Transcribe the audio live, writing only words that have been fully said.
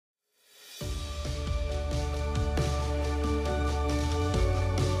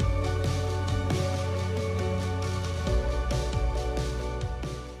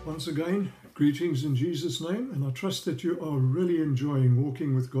once again, greetings in Jesus' name, and I trust that you are really enjoying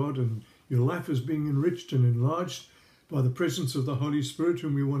walking with God and your life is being enriched and enlarged by the presence of the Holy Spirit,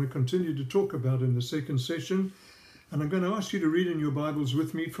 whom we want to continue to talk about in the second session. And I'm going to ask you to read in your Bibles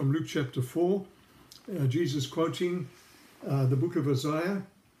with me from Luke chapter 4, Jesus quoting the book of Isaiah.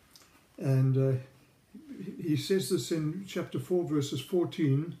 And he says this in chapter 4, verses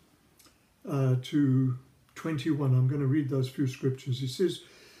 14 to 21. I'm going to read those few scriptures. He says,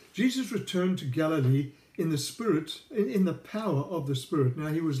 Jesus returned to Galilee in the Spirit, in the power of the Spirit. Now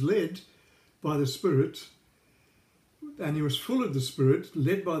he was led by the Spirit, and he was full of the Spirit,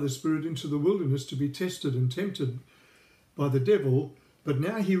 led by the Spirit into the wilderness to be tested and tempted by the devil. But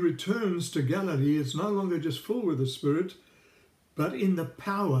now he returns to Galilee. It's no longer just full with the Spirit, but in the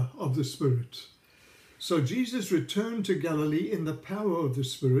power of the Spirit. So Jesus returned to Galilee in the power of the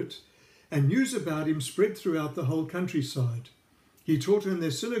Spirit, and news about him spread throughout the whole countryside. He taught in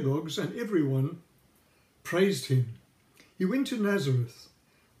their synagogues, and everyone praised him. He went to Nazareth,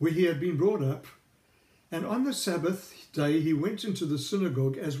 where he had been brought up, and on the Sabbath day he went into the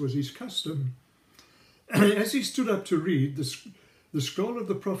synagogue, as was his custom. As he stood up to read, the scroll of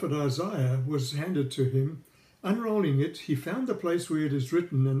the prophet Isaiah was handed to him. Unrolling it, he found the place where it is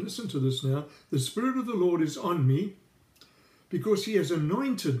written, and listen to this now, "The Spirit of the Lord is on me, because he has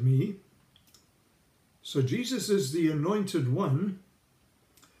anointed me." So Jesus is the anointed one.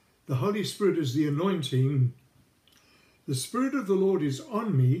 The Holy Spirit is the anointing. The Spirit of the Lord is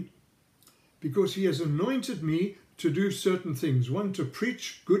on me because he has anointed me to do certain things. One, to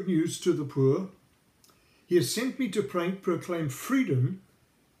preach good news to the poor. He has sent me to proclaim freedom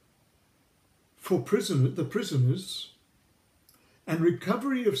for the prisoners, and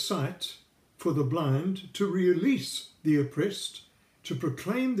recovery of sight for the blind, to release the oppressed, to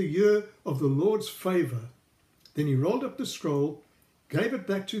proclaim the year of the Lord's favour. Then he rolled up the scroll, gave it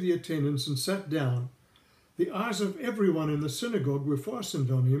back to the attendants, and sat down. The eyes of everyone in the synagogue were fastened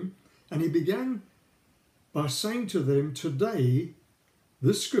on him, and he began by saying to them, "Today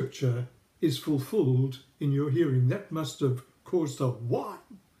this scripture is fulfilled in your hearing." That must have caused a what?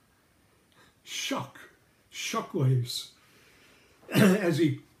 Shockwaves, as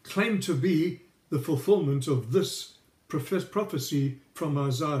he claimed to be the fulfillment of this prophecy from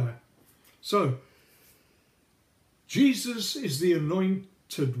Isaiah. So, Jesus is the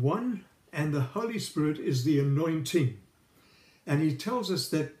anointed one, and the Holy Spirit is the anointing. And he tells us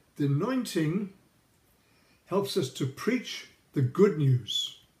that the anointing helps us to preach the good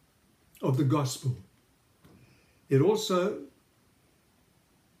news of the gospel. It also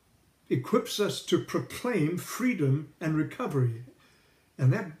equips us to proclaim freedom and recovery.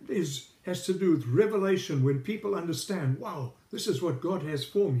 And that has to do with revelation, when people understand, wow, this is what God has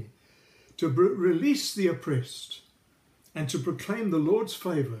for me. To release the oppressed and to proclaim the Lord's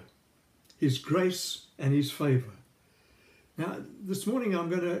favour, his grace and his favour. Now, this morning I'm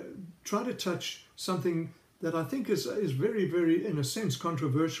going to try to touch something that I think is very, very, in a sense,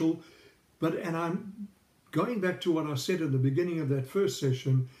 controversial. And I'm going back to what I said at the beginning of that first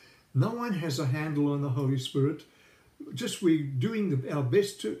session. No one has a handle on the Holy Spirit. Just we're doing our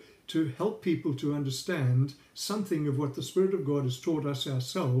best to help people to understand something of what the Spirit of God has taught us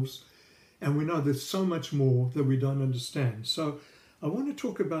ourselves. And we know there's so much more that we don't understand. So I want to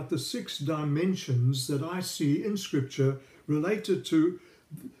talk about the 6 dimensions that I see in Scripture related to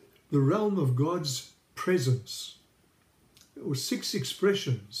the realm of God's presence, or 6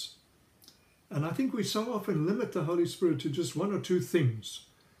 expressions. And I think we so often limit the Holy Spirit to just 1 or 2 things: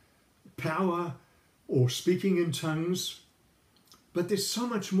 power or speaking in tongues. But there's so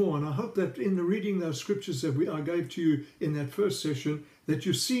much more, and I hope that in the reading those scriptures that I gave to you in that first session, that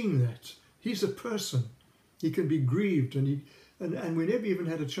you're seeing that. He's a person. He can be grieved, and we never even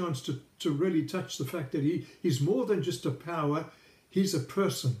had a chance to really touch the fact that he's more than just a power. He's a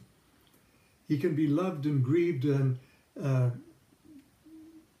person. He can be loved and grieved and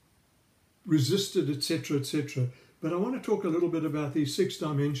resisted, etc., etc. But I want to talk a little bit about these 6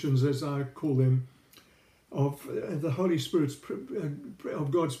 dimensions, as I call them, of the Holy Spirit's, of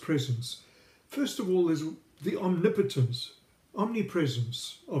God's presence. First of all, there's the omnipotence,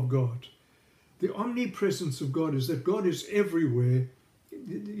 omnipresence of God. The omnipresence of God is that God is everywhere.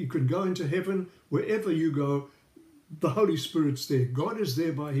 You can go into heaven, wherever you go, the Holy Spirit's there. God is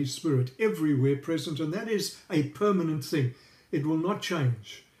there by his Spirit, everywhere present, and that is a permanent thing. It will not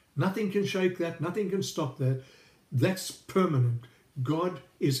change. Nothing can shake that, nothing can stop that. That's permanent. God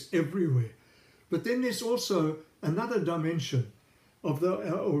is everywhere. But then there's also another dimension of the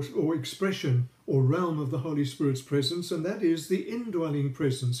or expression or realm of the Holy Spirit's presence, and that is the indwelling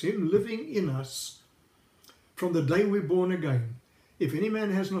presence, him living in us from the day we're born again. if any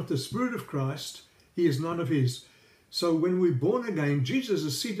man has not the Spirit of Christ, he is none of his. So when we're born again, Jesus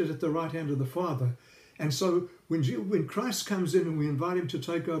is seated at the right hand of the Father. And so when Christ comes in and we invite him to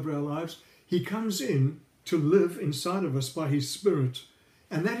take over our lives, he comes in to live inside of us by his Spirit.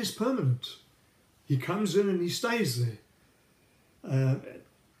 And that is permanent. He comes in and he stays there.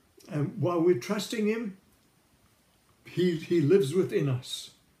 And while we're trusting him, he lives within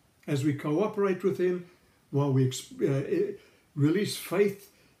us. As we cooperate with him, while we release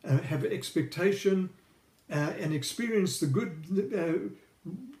faith, have expectation, and experience the good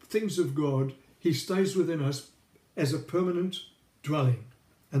things of God, he stays within us as a permanent dwelling.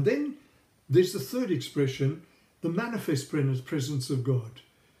 And then there's the third expression, the manifest presence of God.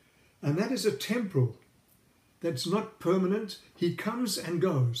 And that is a temporal. That's not permanent. He comes and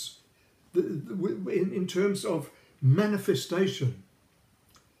goes in terms of manifestation.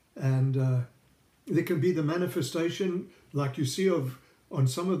 And there can be the manifestation like you see on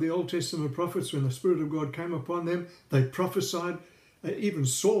some of the Old Testament prophets. When the Spirit of God came upon them, they prophesied. Even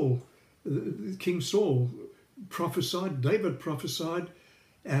Saul, King Saul prophesied, David prophesied,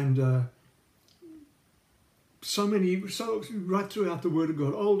 and so right throughout the Word of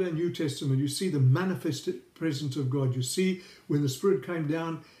God, Old and New Testament, you see the manifested presence of God. You see when the Spirit came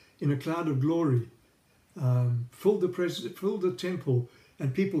down in a cloud of glory, filled the temple,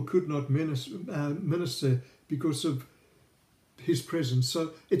 and people could not minister because of his presence.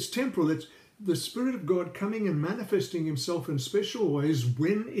 So it's temporal. It's the Spirit of God coming and manifesting himself in special ways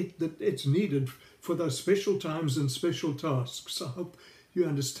when it's needed for those special times and special tasks. I hope you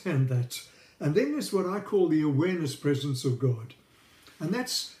understand that. And then there's what I call the awareness presence of God. And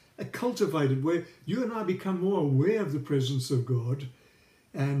that's cultivated where you and I become more aware of the presence of God.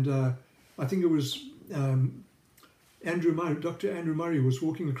 And I think it was Dr. Andrew Murray was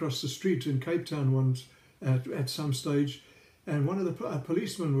walking across the street in Cape Town once at some stage, and one of the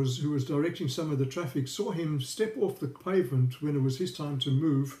policemen who was directing some of the traffic saw him step off the pavement when it was his time to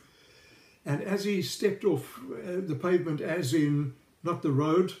move. And as he stepped off the pavement, as in not the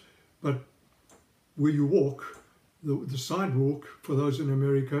road, but where you walk, the sidewalk for those in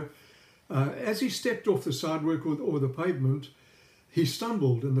America, as he stepped off the sidewalk or the pavement, he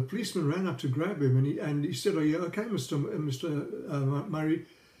stumbled, and the policeman ran up to grab him, and he said, "Are you okay, Mr. Murray?"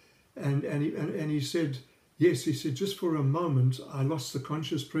 And he said, "Yes." He said, "Just for a moment, I lost the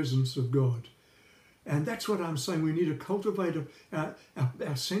conscious presence of God." And that's what I'm saying. We need to cultivate our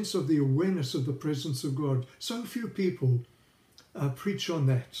sense of the awareness of the presence of God. So few people preach on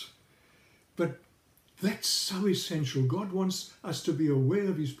that. But that's so essential. God wants us to be aware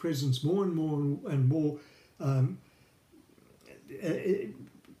of his presence more and more and more.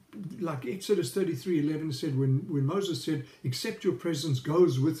 Like Exodus 33:11 said, when Moses said, "Except your presence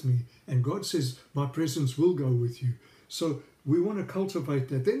goes with me," and God says, "My presence will go with you." So we want to cultivate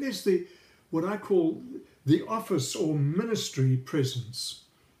that. Then there's what I call the office or ministry presence.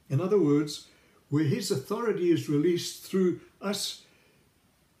 In other words, where his authority is released through us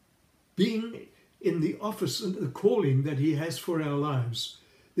being in the office and the calling that he has for our lives.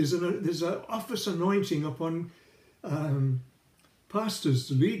 There's an office anointing upon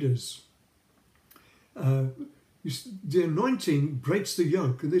pastors, leaders. The anointing breaks the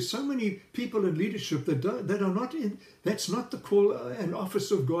yoke. And there's so many people in leadership that are not in. That's not the call and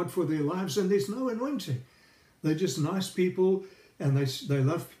office of God for their lives, and there's no anointing. They're just nice people, and they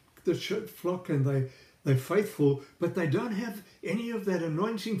love the flock, and they're faithful, but they don't have any of that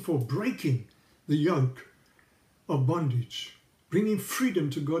anointing for breaking the yoke of bondage, bringing freedom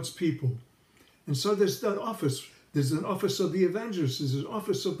to God's people. And so there's that office. There's an office of the evangelist, there's an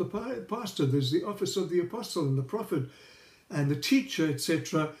office of the pastor, there's the office of the apostle and the prophet and the teacher,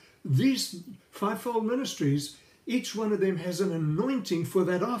 etc. These fivefold ministries, each one of them has an anointing for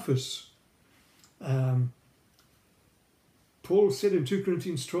that office. Paul said in 2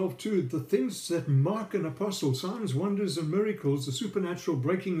 Corinthians 12:2, the things that mark an apostle, signs, wonders and miracles, the supernatural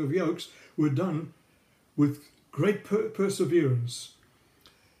breaking of yokes, were done with great perseverance.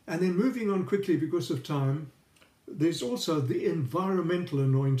 And then moving on quickly because of time, there's also the environmental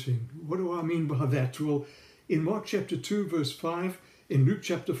anointing. What do I mean by that? Well, in Mark chapter 2, verse 5, in Luke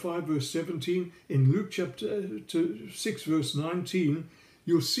chapter 5, verse 17, in Luke chapter 6, verse 19,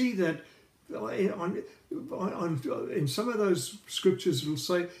 you'll see that in some of those scriptures, it'll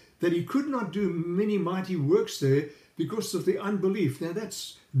say that he could not do many mighty works there because of the unbelief. Now,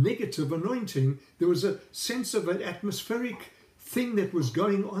 that's negative anointing. There was a sense of an atmospheric thing that was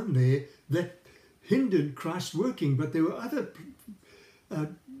going on there that hindered Christ working, but there were other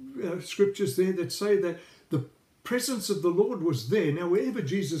scriptures there that say that the presence of the Lord was there. Now, wherever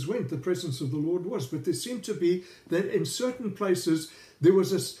Jesus went, the presence of the Lord was. But there seemed to be that in certain places there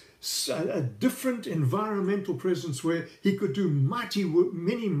was a different environmental presence where he could do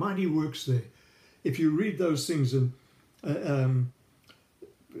many mighty works there. If you read those things in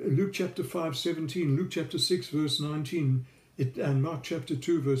Luke chapter 5, 17, Luke chapter 6, verse 19, and Mark chapter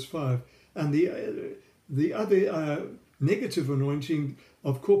 2, verse 5, and the other negative anointing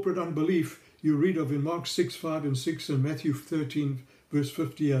of corporate unbelief you read of in Mark 6, 5 and 6 and Matthew 13, verse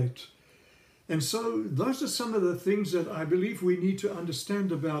 58. And so those are some of the things that I believe we need to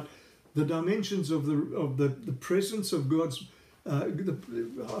understand about the dimensions of the presence of God's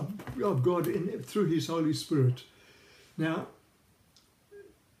of God through His Holy Spirit. Now,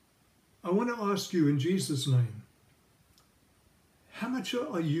 I want to ask you in Jesus' name, how much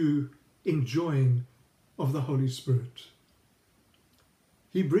are you enjoying of the Holy Spirit?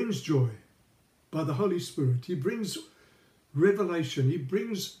 He brings joy by the Holy Spirit. He brings revelation. He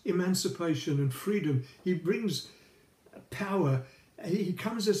brings emancipation and freedom. He brings power. He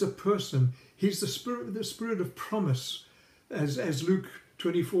comes as a person. He's the spirit of promise. As Luke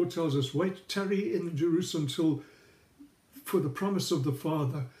 24 tells us, wait, tarry in Jerusalem for the promise of the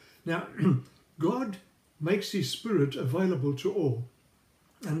Father. Now, God makes His Spirit available to all.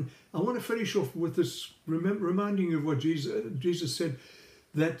 And I want to finish off with this, reminding you of what Jesus said,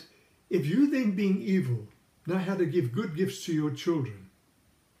 that if you then, being evil, know how to give good gifts to your children,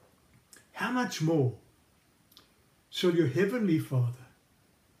 how much more shall your heavenly Father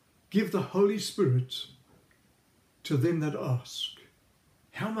give the Holy Spirit to them that ask?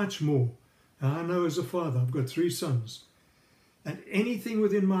 How much more? Now, I know as a father, I've got 3 sons, and anything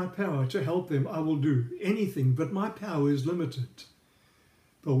within my power to help them, I will do. Anything, but my power is limited.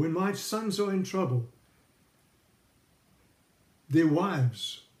 But when my sons are in trouble, their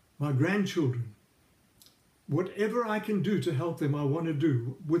wives, my grandchildren, whatever I can do to help them, I want to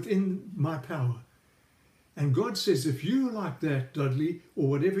do within my power. And God says, if you like that, Dudley, or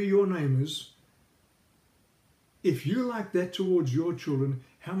whatever your name is, if you like that towards your children,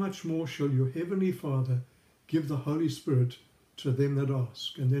 how much more shall your heavenly Father give the Holy Spirit to them that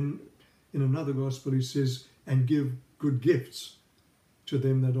ask? And then in another gospel he says, and give good gifts to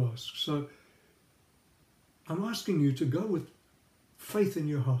them that ask. So I'm asking you to go with faith in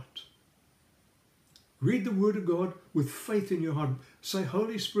your heart. Read the Word of God with faith in your heart. Say,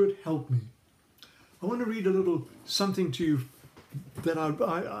 Holy Spirit, help me. I want to read a little something to you that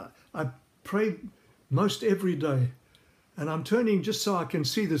I pray most every day. And I'm turning just so I can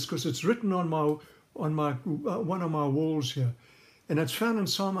see this because it's written on one of my walls here. And it's found in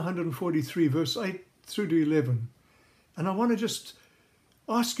Psalm 143, verse 8 through to 11. And I want to just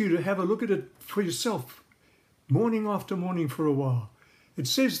ask you to have a look at it for yourself, morning after morning for a while. It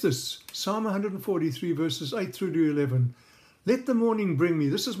says this, Psalm 143, verses 8 through to 11. Let the morning bring me,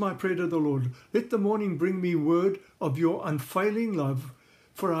 this is my prayer to the Lord, let the morning bring me word of your unfailing love,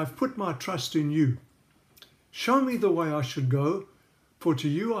 for I've put my trust in you. Show me the way I should go, for to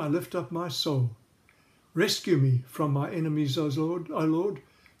you I lift up my soul. Rescue me from my enemies, O Lord,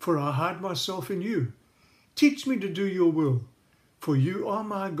 for I hide myself in you. Teach me to do your will, for you are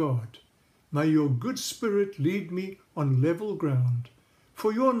my God. May your good spirit lead me on level ground.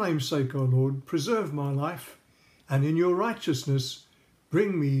 For your name's sake, O Lord, preserve my life, and in your righteousness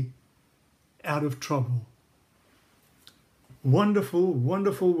bring me out of trouble. Wonderful,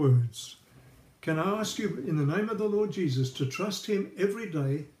 wonderful words. Can I ask you in the name of the Lord Jesus to trust Him every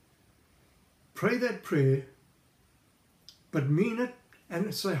day, pray that prayer, but mean it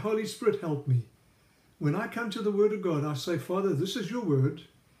and say, Holy Spirit, help me. When I come to the Word of God, I say, Father, this is your word.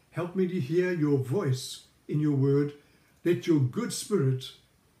 Help me to hear your voice in your word. Let your good spirit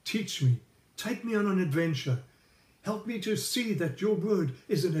teach me. Take me on an adventure. Help me to see that your word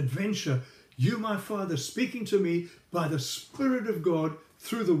is an adventure. You, my Father, speaking to me by the Spirit of God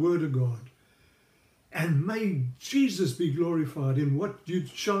through the Word of God. And may Jesus be glorified in what you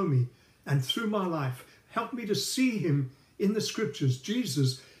show me and through my life. Help me to see Him in the Scriptures.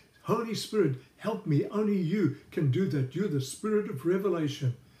 Jesus, Holy Spirit, help me. Only you can do that. You're the Spirit of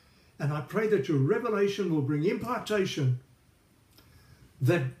revelation. And I pray that your revelation will bring impartation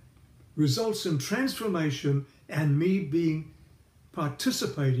that results in transformation and me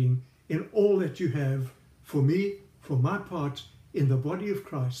participating in all that you have for me, for my part in the body of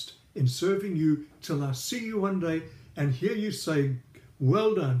Christ, in serving you till I see you one day and hear you say,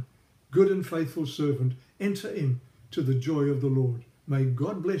 well done, good and faithful servant, enter into the joy of the Lord. May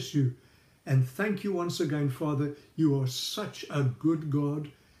God bless you. And thank you once again, Father. You are such a good God.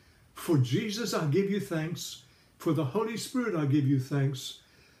 For Jesus, I give you thanks. For the Holy Spirit, I give you thanks.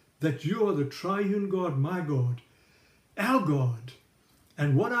 That you are the triune God, my God. our God.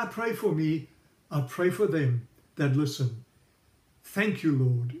 And what I pray for me, I pray for them that listen. Thank you,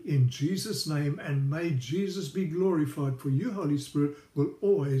 Lord, in Jesus' name, and may Jesus be glorified, for you, Holy Spirit, will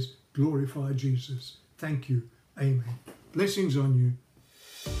always glorify Jesus. Thank you. Amen. Blessings on you.